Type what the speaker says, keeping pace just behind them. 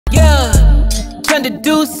Tryna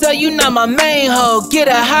do so, you not my main hoe. Get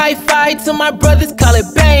a high five to my brothers, call it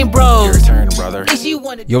bang bros. Your turn, brother.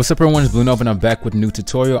 Yo, what's up everyone, it's Blue Nova and I'm back with a new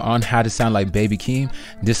tutorial on how to sound like Baby Keem.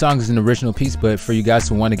 This song is an original piece, but for you guys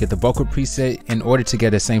who want to get the vocal preset in order to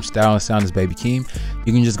get the same style and sound as Baby Keem,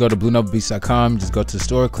 you can just go to bluenovabeats.com, just go to the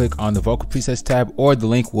store, click on the vocal presets tab, or the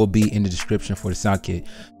link will be in the description for the sound kit.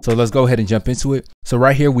 So let's go ahead and jump into it. So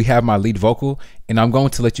right here we have my lead vocal, and I'm going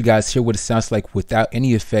to let you guys hear what it sounds like without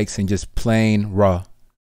any effects and just plain raw.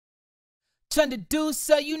 Tryna do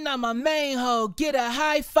so, you not my main hoe. Get a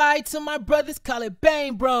high five to my brothers, call it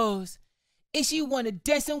bang bros. If she wanna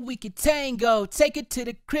dance and we can tango, take it to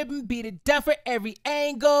the crib and beat it down for every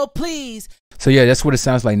angle, please. So yeah, that's what it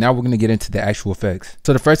sounds like. Now we're gonna get into the actual effects.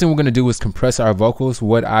 So the first thing we're gonna do is compress our vocals.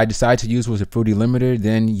 What I decided to use was a fruity limiter,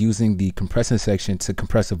 then using the compressing section to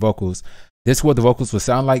compress the vocals. This is what the vocals will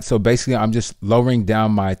sound like. So basically I'm just lowering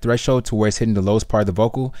down my threshold to where it's hitting the lowest part of the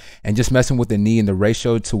vocal and just messing with the knee and the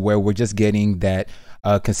ratio to where we're just getting that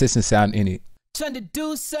consistent sound in it. Tryna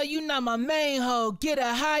do so, you not my main hoe. Get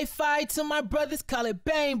a high five to my brothers, call it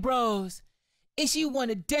bang bros. If she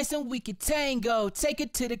wanna dance and we can tango, take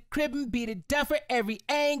it to the crib and beat it down for every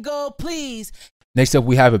angle, please. Next up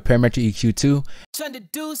we have a parametric EQ 2. Tryna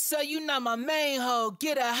do so, you not my main hoe.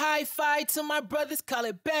 Get a high five to my brothers, call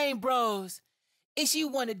it bang bros. If she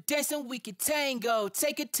wanna dance and we can tango,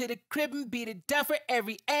 take it to the crib and beat it down for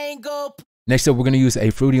every angle. Next up we're gonna use a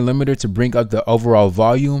fruity limiter to bring up the overall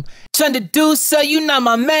volume. Tryna do so, you not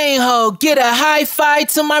my main hoe. Get a high five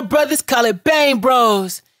to my brothers, call it bang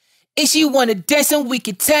bros. If she wanna dance and we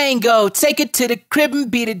can tango, take it to the crib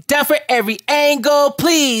and beat it down for every angle,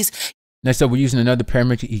 please. Next up, we're using another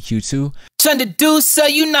parametric EQ 2. Tryna do so,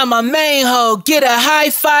 you not my main hoe. Get a high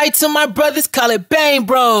five to my brothers, call it bang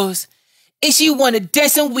bros. If she wanna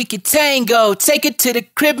dance and we can tango, take it to the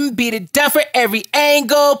crib and beat it down for every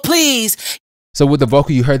angle, please. So with the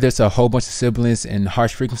vocal, you heard there's a whole bunch of sibilants and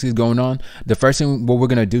harsh frequencies going on. The first thing what we're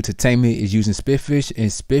gonna do to tame it is using Spitfish, and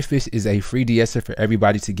Spitfish is a free de-esser for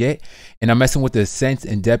everybody to get. And I'm messing with the sense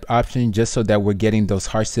and depth option just so that we're getting those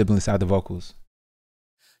harsh sibilants out of the vocals.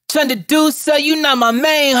 Tryna do so, you not my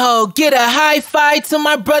main hoe. Get a high five to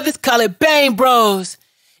my brothers, call it bang bros.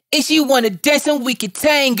 If she wanna dance and we can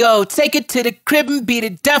tango, take it to the crib and beat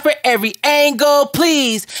it down for every angle,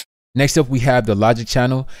 please. Next up, we have the Logic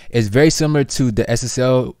channel. It's very similar to the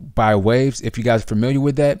SSL by Waves, if you guys are familiar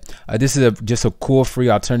with that. This is just a cool free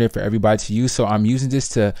alternative for everybody to use. So I'm using this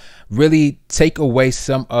to really take away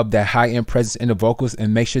some of that high-end presence in the vocals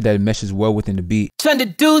and make sure that it meshes well within the beat.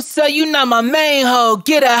 Tryna do so, you not my main hoe.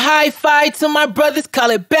 Get a high five to my brothers, call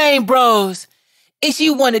it bang bros. If she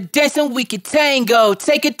wanna dance and we can tango,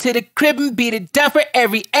 take it to the crib and beat it down for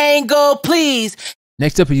every angle, please.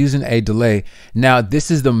 Next up, we're using a delay. Now, this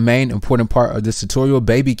is the main important part of this tutorial.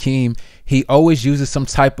 Baby Keem, he always uses some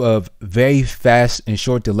type of very fast and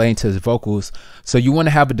short delay into his vocals. So you want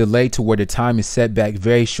to have a delay to where the time is set back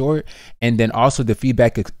very short, and then also the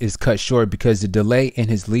feedback is cut short because the delay in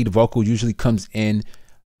his lead vocal usually comes in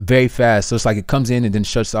very fast. So it's like it comes in and then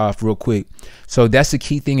shuts off real quick. So that's the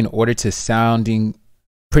key thing in order to sounding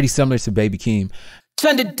pretty similar to Baby Keem.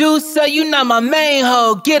 Tryna do so, you not my main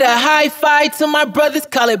hoe. Get a high five to my brothers,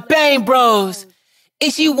 call it bang bros.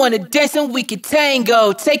 If she wanna dance and we can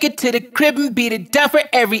tango, take it to the crib and beat it down for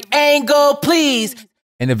every angle, please.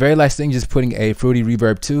 And the very last thing, just putting a fruity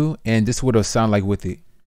reverb too, and this is what it'll sound like with it.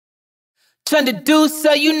 Tryna do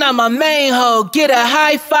so, you not my main hoe. Get a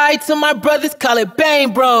high five to my brothers, call it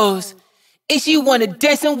bang bros. If she wanna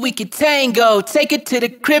dance and we can tango, take it to the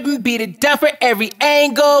crib and beat it down for every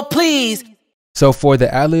angle, please. So for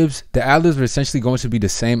the ad-libs are essentially going to be the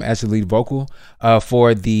same as the lead vocal.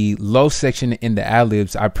 For the low section in the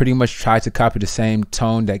ad-libs, I pretty much tried to copy the same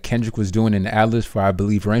tone that Kendrick was doing in the ad-libs for, I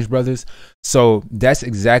believe, Range Brothers. So that's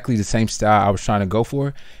exactly the same style I was trying to go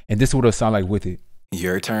for, and this is what it'll sound like with it.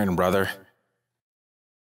 Your turn, brother.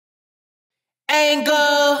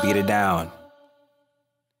 Angle. Beat it down.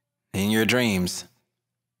 In your dreams.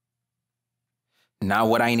 Not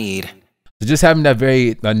what I need. So just having that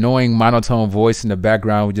very annoying monotone voice in the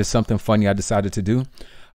background was just something funny I decided to do.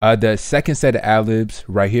 The second set of ad-libs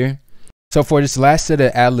right here. So for this last set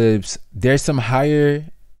of ad-libs, there's some higher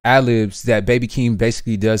ad-libs that Baby Keem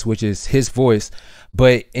basically does, which is his voice.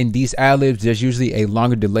 But in these ad-libs, there's usually a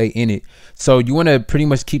longer delay in it. So you want to pretty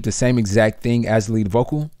much keep the same exact thing as the lead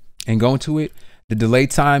vocal and go into it. The delay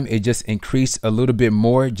time, it just increased a little bit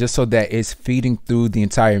more just so that it's feeding through the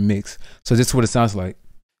entire mix. So this is what it sounds like.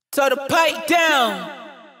 So the pipe down.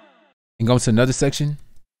 And go to another section.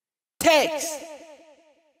 Text.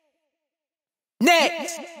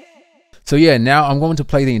 Next. So yeah, now I'm going to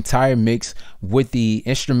play the entire mix with the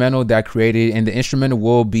instrumental that I created, and the instrumental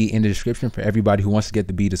will be in the description for everybody who wants to get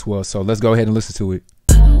the beat as well. So let's go ahead and listen to it.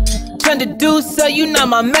 Trying to do so, you not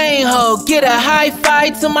my main hoe. Get a high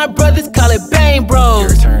five to my brothers, call it bang bros.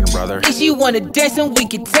 Your turn, brother. If she wanna dance and we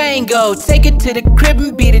can tango, take it to the crib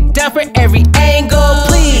and beat it down for every angle.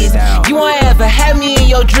 Please, you won't ever have me in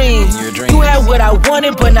your dreams. You had what I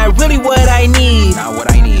wanted, but not really what I need. Not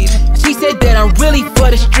what I need. She said that I'm really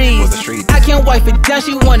for the streets. I can't wipe it down,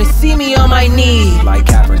 she wanna see me on my knees. Like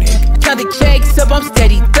Kaepernick. Count the checks up, I'm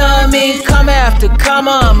steady thumbing. Comma after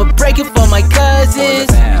comma, I'ma break it for my cousins.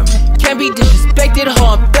 Can't be disrespected,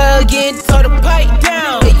 how I'm thugging. Told the pipe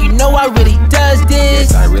down, and you know I really does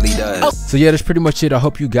this. Yes, I really does. So yeah, that's pretty much it. I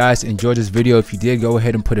hope you guys enjoyed this video. If you did, go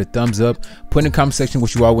ahead and put a thumbs up. Put in the comment section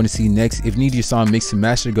what you all want to see next. If you need your song mixed and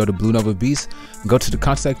mastered, go to Blue Nova Beats. Go to the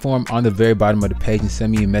contact form on the very bottom of the page and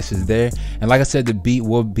send me a message there. And like I said, the beat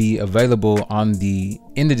will be available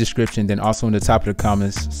in the description, then also in the top of the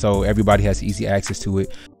comments, so everybody has easy access to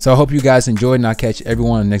it. So I hope you guys enjoyed, and I'll catch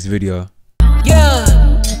everyone in the next video.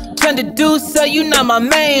 Yeah, trying to do so, you not my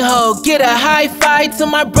main hoe. Get a high five to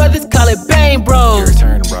my brothers, call it bang bros. Your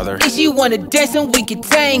turn, brother. If she wanna dance and we can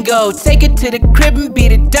tango, take it to the crib and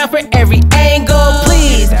beat it down for every angle.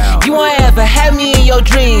 Please, you won't ever have me in your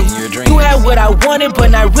dreams. You had what I wanted,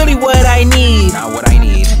 but not really what I need. Not what I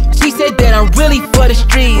need. She said that I'm really for the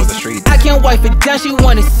streets. I can't wipe it down, she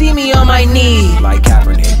wanna see me on my knees. Like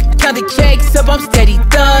Kaepernick. Count the checks up, I'm steady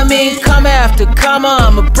thumbing. Comma after comma,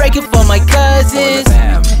 I'ma break it for my cousins.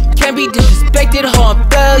 Can't be disrespected, how I'm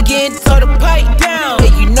thugging. Told the pipe down,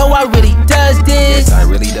 and you know I really does this. Yes, I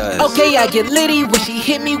really does. Okay, I get litty when she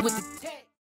hit me with the